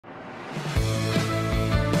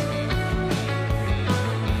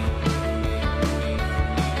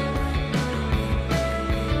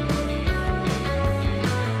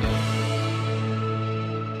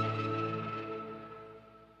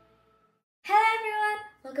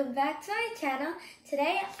Welcome back to my channel.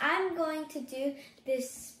 Today I'm going to do this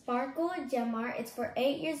sparkle gem art. It's for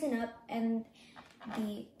 8 years and up, and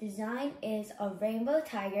the design is a rainbow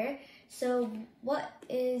tiger. So what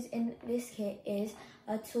is in this kit is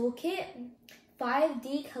a toolkit,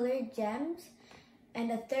 5D colored gems, and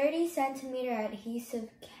a 30 centimeter adhesive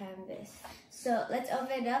canvas. So let's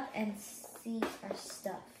open it up and see our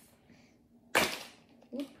stuff.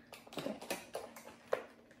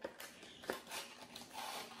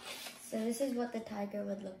 So this is what the tiger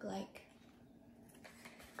would look like.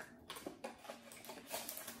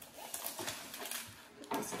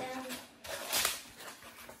 Put this down.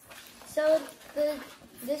 So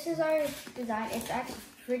this is our design. It's actually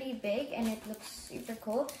pretty big and it looks super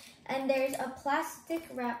cool. And there's a plastic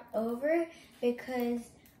wrap over because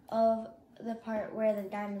of the part where the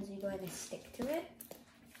diamonds are going to stick to it.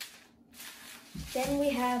 Then we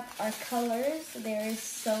have our colors. There is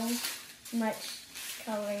so much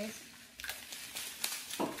colors.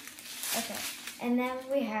 Okay, and then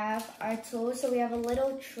we have our tools. So we have a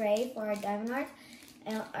little tray for our diamond art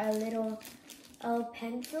and our little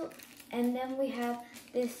pencil, and then we have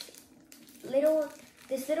this little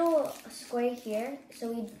square here.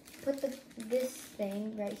 So we put this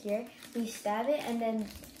thing right here. We stab it, and then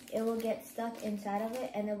it will get stuck inside of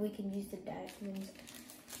it, and then we can use the diamonds.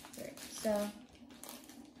 So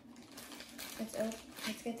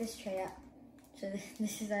let's get this tray out. So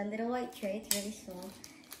this is our little white tray. It's really small.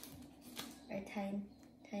 Our tiny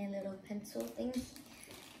little pencil things.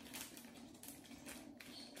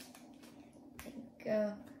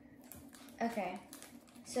 Go. Okay.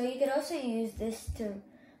 So you could also use this to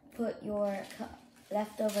put your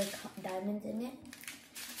leftover diamonds in it.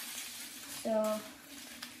 So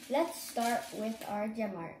let's start with our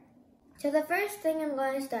gem art. So the first thing I'm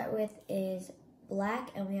going to start with is black,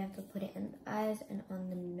 and we have to put it in the eyes and on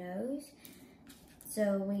the nose.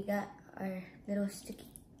 So we got our little sticky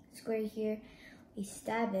square here. We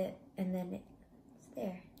stab it, and then it's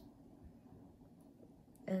there.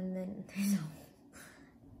 And then there's no.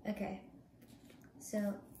 Okay.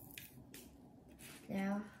 So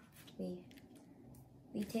now we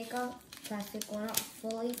take off plastic. We'll not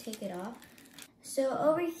fully take it off. So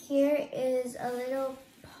over here is a little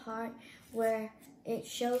part where it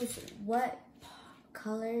shows what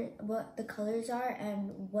the colors are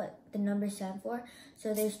and what the numbers stand for.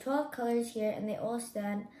 So there's 12 colors here, and they all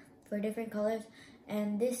stand for different colors,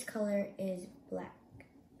 and this color is black.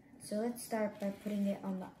 So let's start by putting it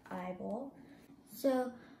on the eyeball.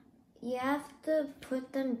 So you have to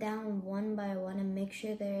put them down one by one and make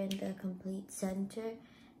sure they're in the complete center,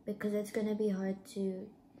 because it's going to be hard to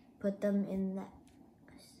put them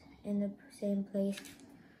in the same place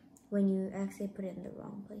when you actually put it in the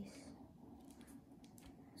wrong place.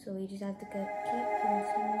 So we just have to keep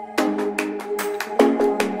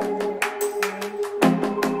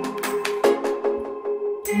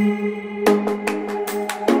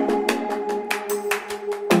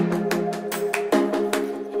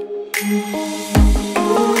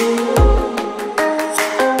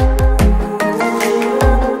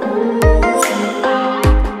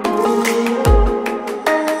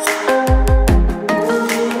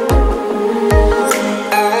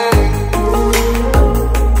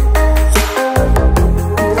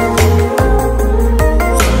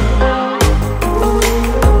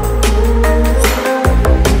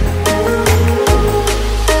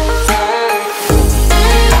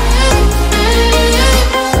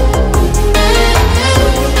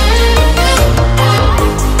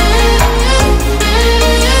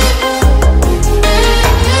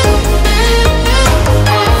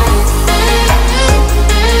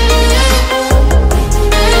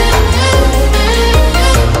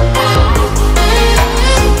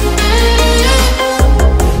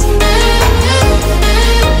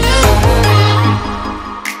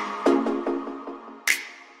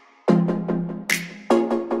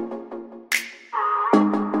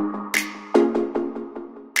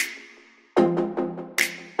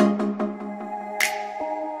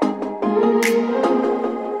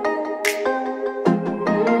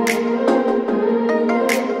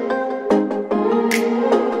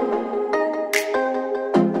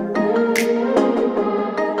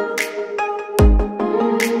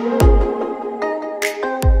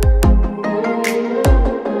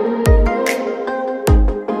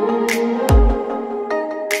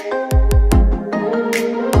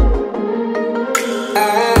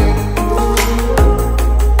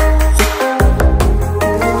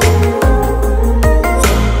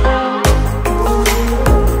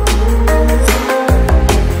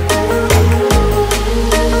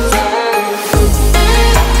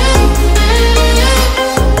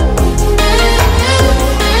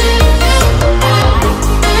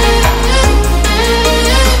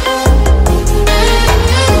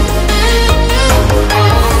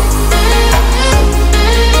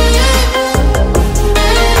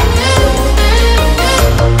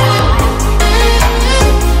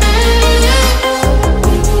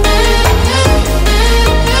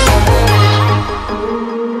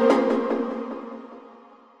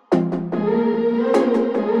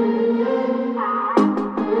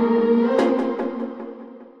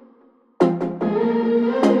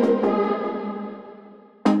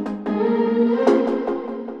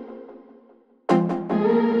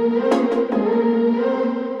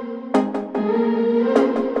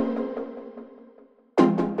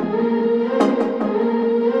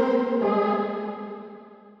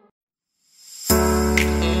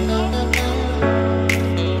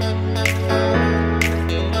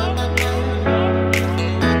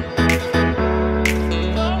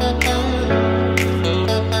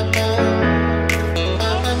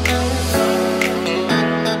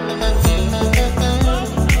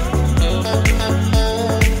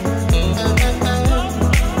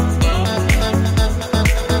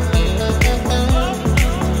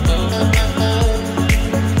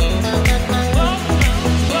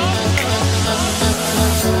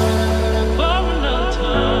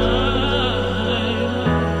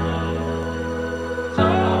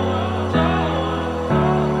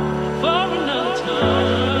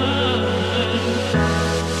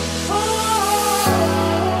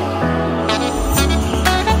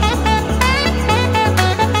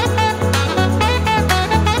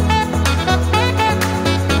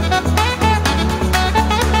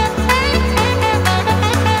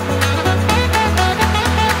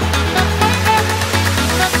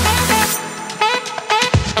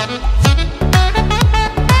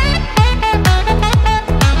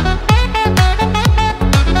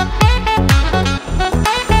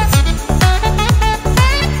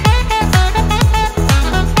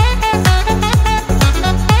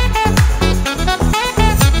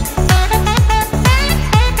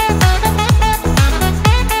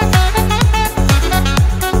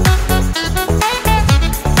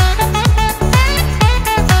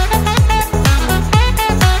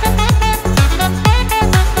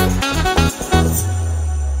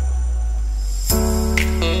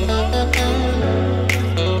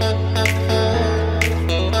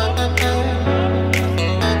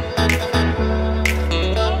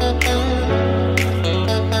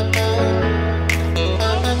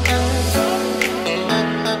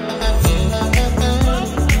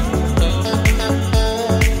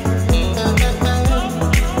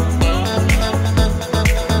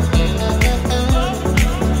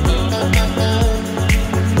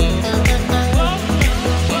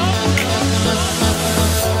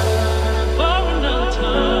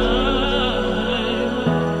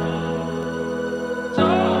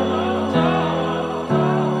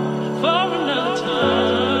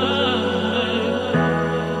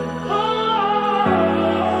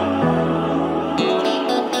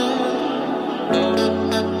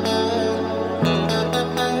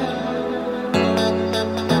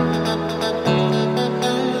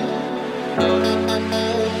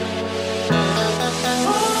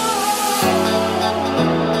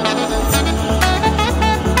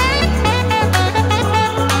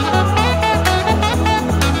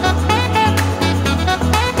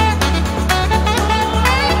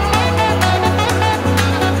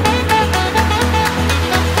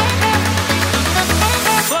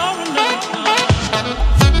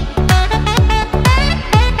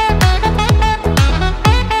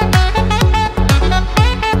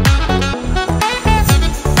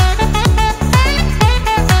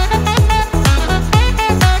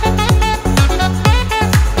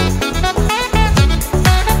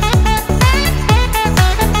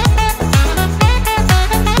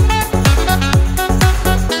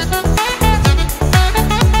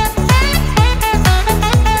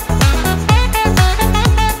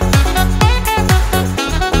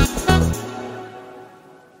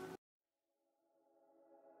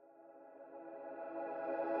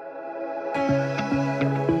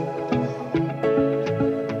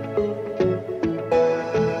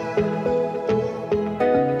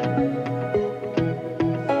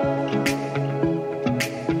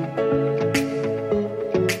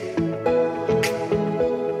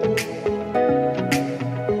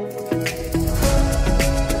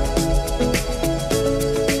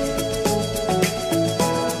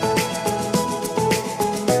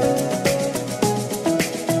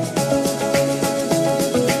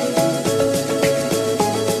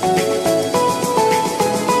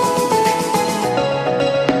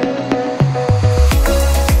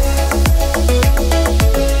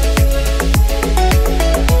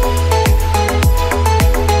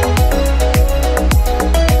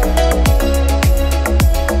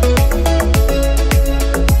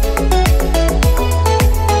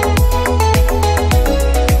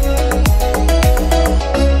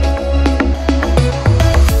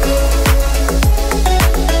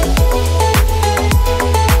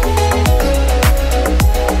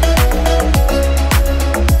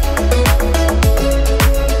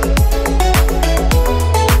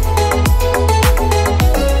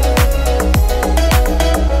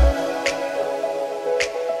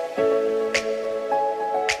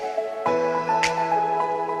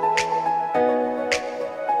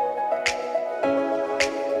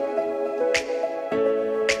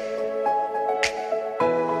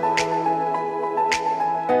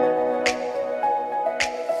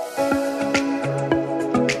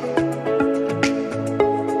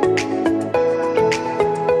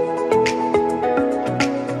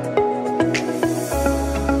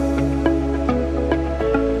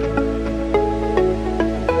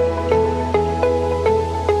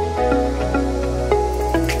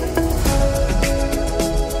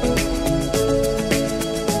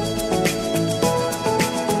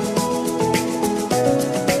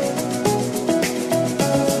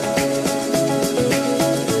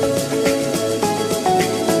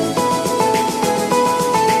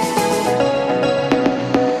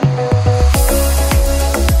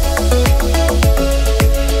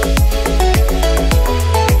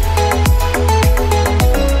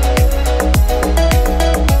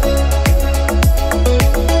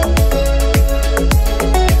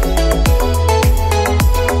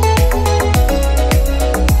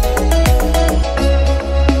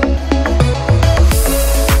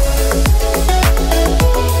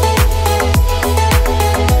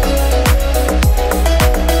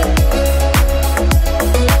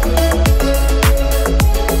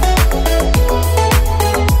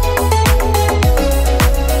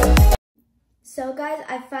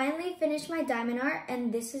diamond art,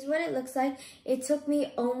 and this is what it looks like. It took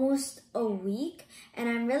me almost a week, and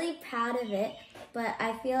I'm really proud of it, but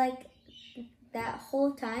I feel like that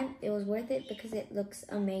whole time it was worth it because it looks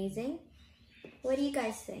amazing. What do you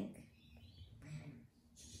guys think?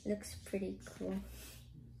 Looks pretty cool.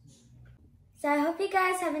 So I hope you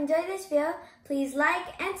guys have enjoyed this video. Please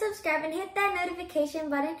like and subscribe and hit that notification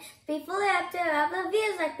button to be fully up to upload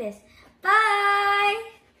videos like this.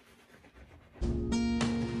 Bye!